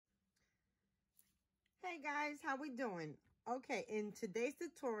Hey guys, how we doing? Okay, in today's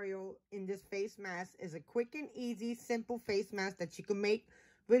tutorial, in this face mask is a quick and easy, simple face mask that you can make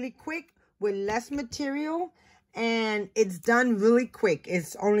really quick with less material, and it's done really quick.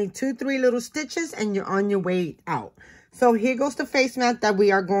 It's only 2-3 little stitches and you're on your way out. So here goes the face mask that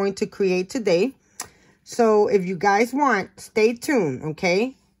we are going to create today. So if you guys want, stay tuned,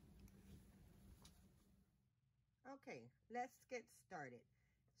 okay? Okay, let's get started.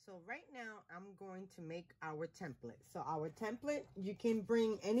 So right now, I'm going to make our template. So our template, you can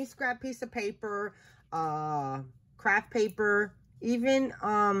bring any scrap piece of paper, craft paper, even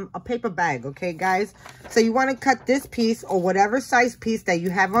a paper bag, okay, guys? So you want to cut this piece or whatever size piece that you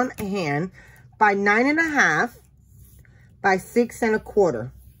have on hand by 9.5 by 6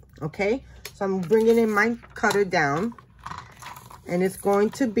 1/4, okay? So I'm bringing in my cutter down, and it's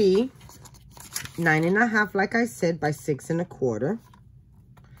going to be 9.5, like I said, by 6 1/4.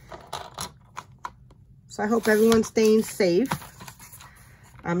 So I hope everyone's staying safe.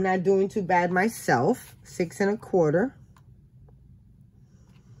 I'm not doing too bad myself. 6 1/4.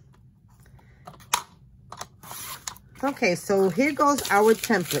 Okay, so here goes our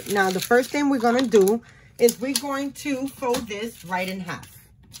template. Now, the first thing we're going to do is we're going to fold this right in half.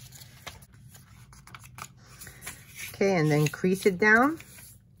 Okay, and then crease it down.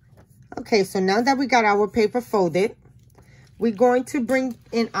 Okay, so now that we got our paper folded, we're going to bring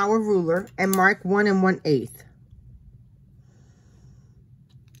in our ruler and mark 1 1/8.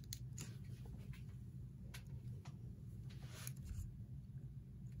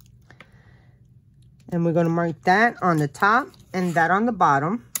 And we're going to mark that on the top and that on the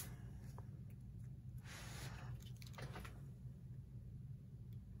bottom.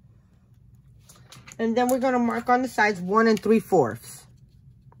 And then we're going to mark on the sides 1 3/4.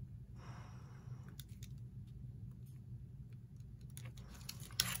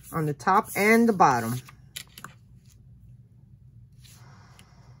 On the top and the bottom.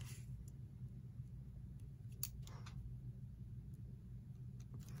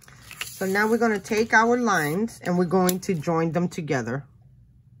 So now we're going to take our lines and we're going to join them together.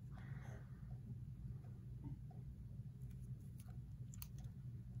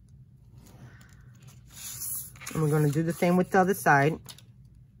 And we're going to do the same with the other side.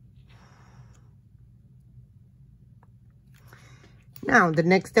 Now, the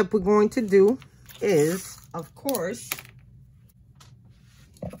next step we're going to do is, of course,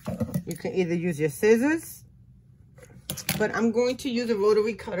 you can either use your scissors, but I'm going to use a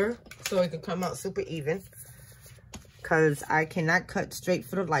rotary cutter so it can come out super even, because I cannot cut straight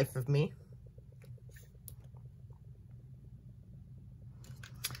for the life of me.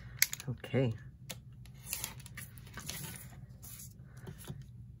 Okay.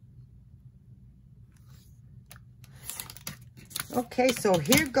 Okay, so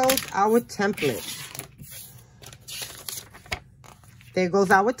here goes our template. There goes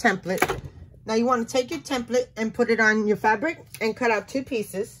our template. Now you want to take your template and put it on your fabric and cut out 2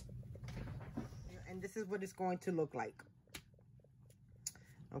 pieces. And this is what it's going to look like.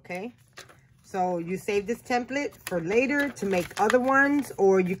 Okay, so you save this template for later to make other ones,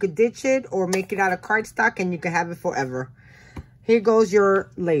 or you could ditch it or make it out of cardstock and you can have it forever. Here goes your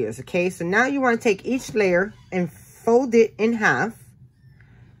layers, okay? So now you want to take each layer and fold it in half,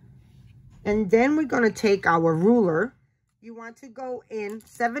 and then we're going to take our ruler. You want to go in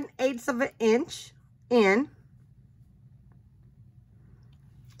 7/8 of an inch in,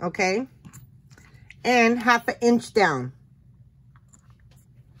 okay, and 1/2 inch down,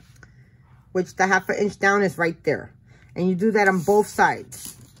 which the 1/2 inch down is right there, and you do that on both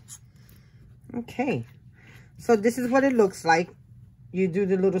sides. Okay, so this is what it looks like. You do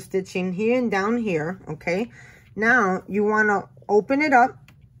the little stitching here and down here, okay? Now, you want to open it up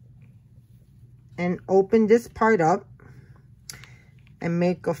and open this part up and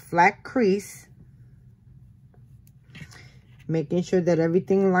make a flat crease, making sure that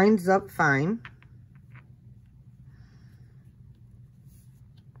everything lines up fine.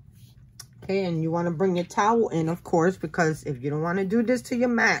 Okay, and you want to bring your towel in, of course, because if you don't want to do this to your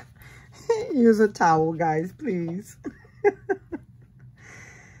mat, use a towel, guys, please.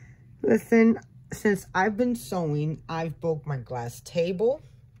 Listen, since I've been sewing, I've broke my glass table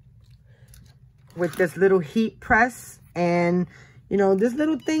with this little heat press. And, you know, this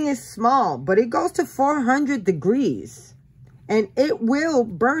little thing is small, but it goes to 400 degrees. And it will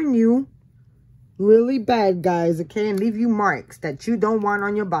burn you really bad, guys, okay? And leave you marks that you don't want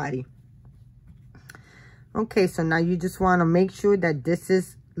on your body. Okay, so now you just want to make sure that this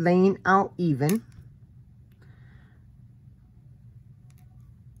is laying out even.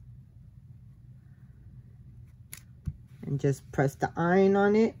 And just press the iron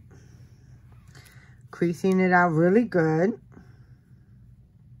on it. creasing it out really good.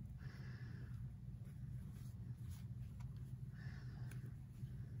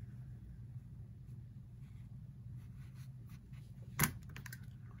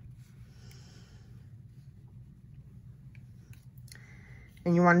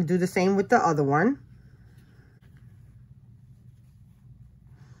 And you want to do the same with the other one.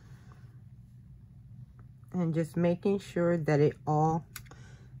 And just making sure that it all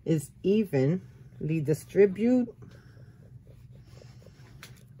is evenly distributed.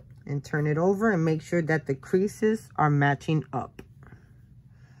 And turn it over and make sure that the creases are matching up.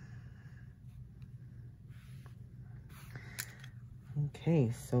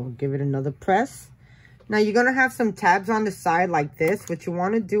 Okay, so give it another press. Now you're gonna have some tabs on the side like this. What you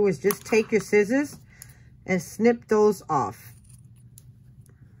wanna do is just take your scissors and snip those off.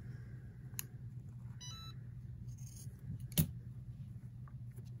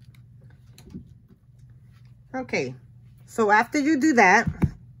 Okay, so after you do that,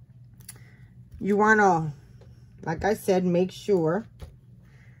 you wanna, like I said, make sure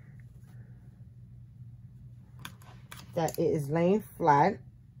that it is laying flat.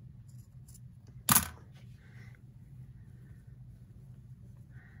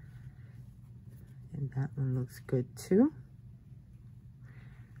 And that one looks good too.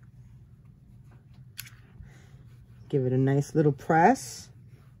 Give it a nice little press.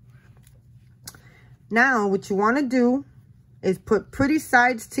 Now, what you want to do is put pretty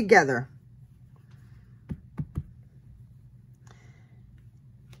sides together.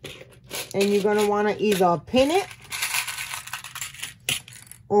 And you're going to want to either pin it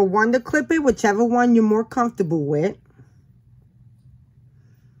or one to clip it, whichever one you're more comfortable with.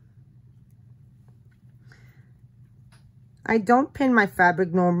 I don't pin my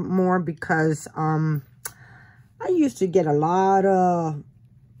fabric no more because I used to get a lot of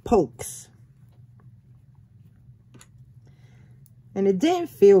pokes. And it didn't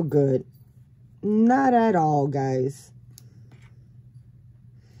feel good. Not at all, guys.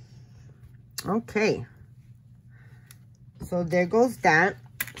 Okay. So there goes that.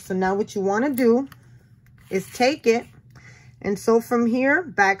 So now what you want to do is take it and sew from here,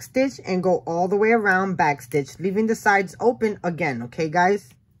 backstitch, and go all the way around backstitch, leaving the sides open again. Okay,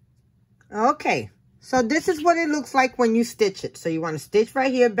 guys? Okay. So this is what it looks like when you stitch it. So you want to stitch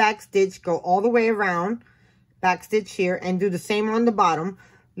right here, backstitch, go all the way around, backstitch here, and do the same on the bottom,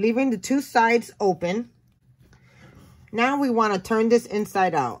 leaving the two sides open. Now we want to turn this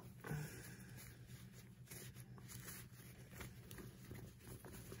inside out.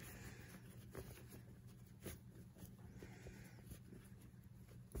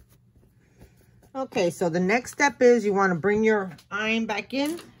 Okay, so the next step is you want to bring your iron back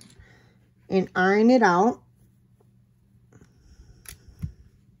in and iron it out.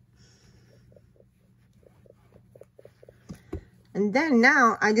 And then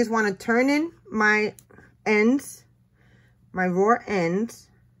now I just want to turn in my ends, my raw ends,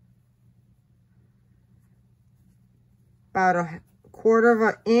 about a 1/4 of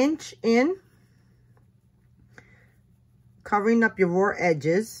an inch in, covering up your raw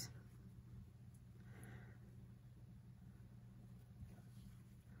edges.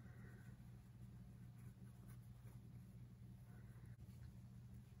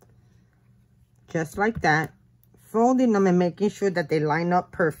 Just like that. Folding them and making sure that they line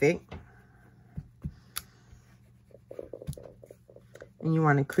up perfect. And you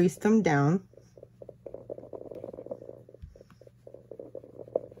want to crease them down.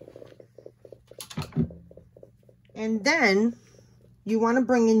 And then you want to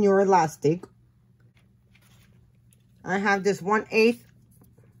bring in your elastic. I have this 1/8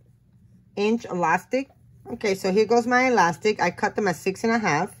 inch elastic. Okay, so here goes my elastic. I cut them at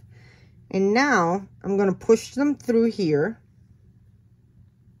 6.5. And now I'm going to push them through here.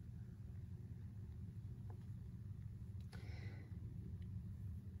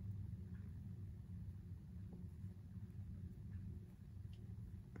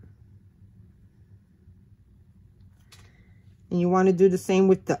 And you want to do the same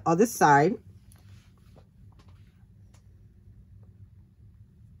with the other side.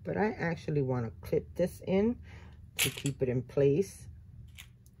 But I actually want to clip this in to keep it in place.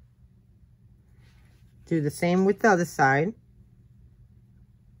 Do the same with the other side.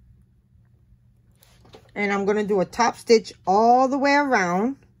 And I'm going to do a top stitch all the way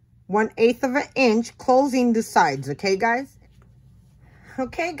around, 1/8 of an inch, closing the sides. Okay, guys?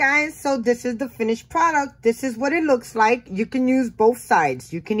 Okay, guys, so this is the finished product. This is what it looks like. You can use both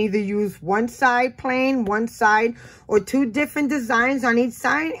sides. You can either use one side plain, one side, or 2 different designs on each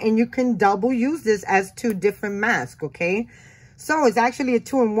side, and you can double use this as 2 different masks, okay? So it's actually a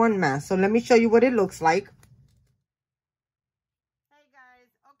 2-in-1 mask. So let me show you what it looks like. Hey guys,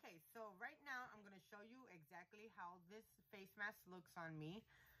 okay, so right now I'm going to show you exactly how this face mask looks on me.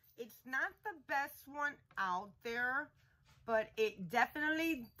 It's not the best one out there, but it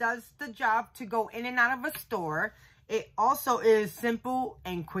definitely does the job to go in and out of a store. It also is simple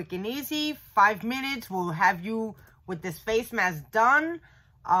and quick and easy. 5 minutes will have you with this face mask done.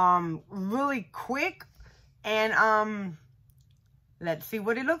 Really quick. And let's see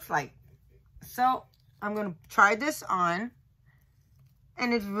what it looks like. So I'm going to try this on.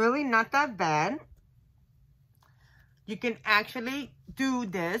 And it's really not that bad. You can actually do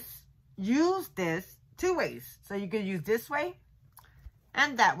this, use this 2 ways. So you can use this way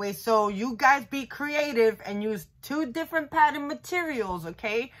and that way. So you guys be creative and use 2 different pattern materials,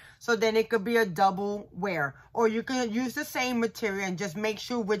 okay? So then it could be a double wear. Or you can use the same material and just make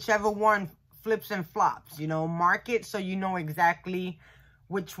sure whichever one flips and flops. You know, mark it so you know exactly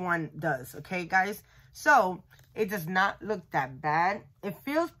which one does, okay, guys? So it does not look that bad. It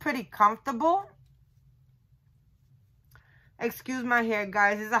feels pretty comfortable. Excuse my hair,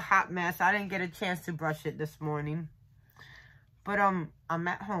 guys. It's a hot mess. I didn't get a chance to brush it this morning. But I'm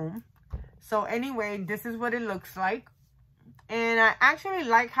at home. So anyway, this is what it looks like. And I actually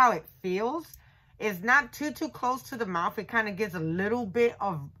like how it feels. It's not too close to the mouth. It kind of gives a little bit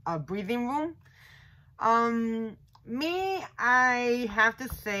of breathing room. Me, I have to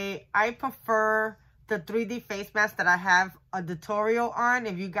say, I prefer the 3D face mask that I have a tutorial on.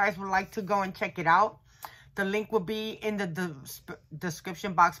 If you guys would like to go and check it out, the link will be in the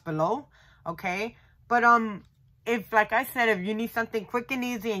description box below, okay? But if, like I said, if you need something quick and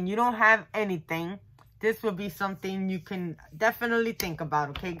easy and you don't have anything, this will be something you can definitely think about,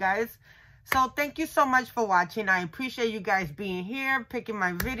 okay, guys? So thank you so much for watching. I appreciate you guys being here, picking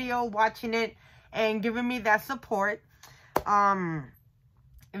my video, watching it, and giving me that support.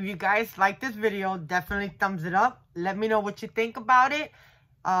 If you guys like this video, definitely thumbs it up. Let me know what you think about it.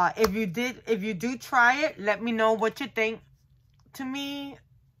 If you do try it, let me know what you think. To me,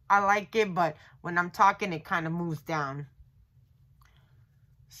 I like it, but when I'm talking, it kind of moves down.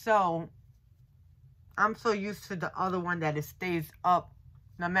 So I'm so used to the other one that it stays up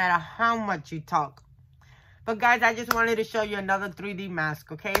no matter how much you talk. But guys, I just wanted to show you another 3D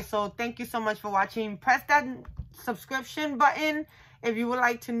mask, okay? So thank you so much for watching. Press that subscription button if you would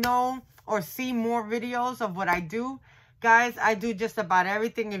like to know or see more videos of what I do. Guys, I do just about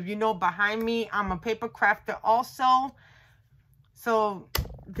everything. If you know behind me, I'm a paper crafter also. So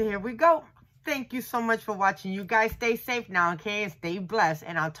there we go. Thank you so much for watching. You guys stay safe now, okay? And stay blessed.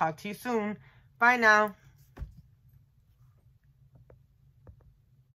 And I'll talk to you soon. Bye now.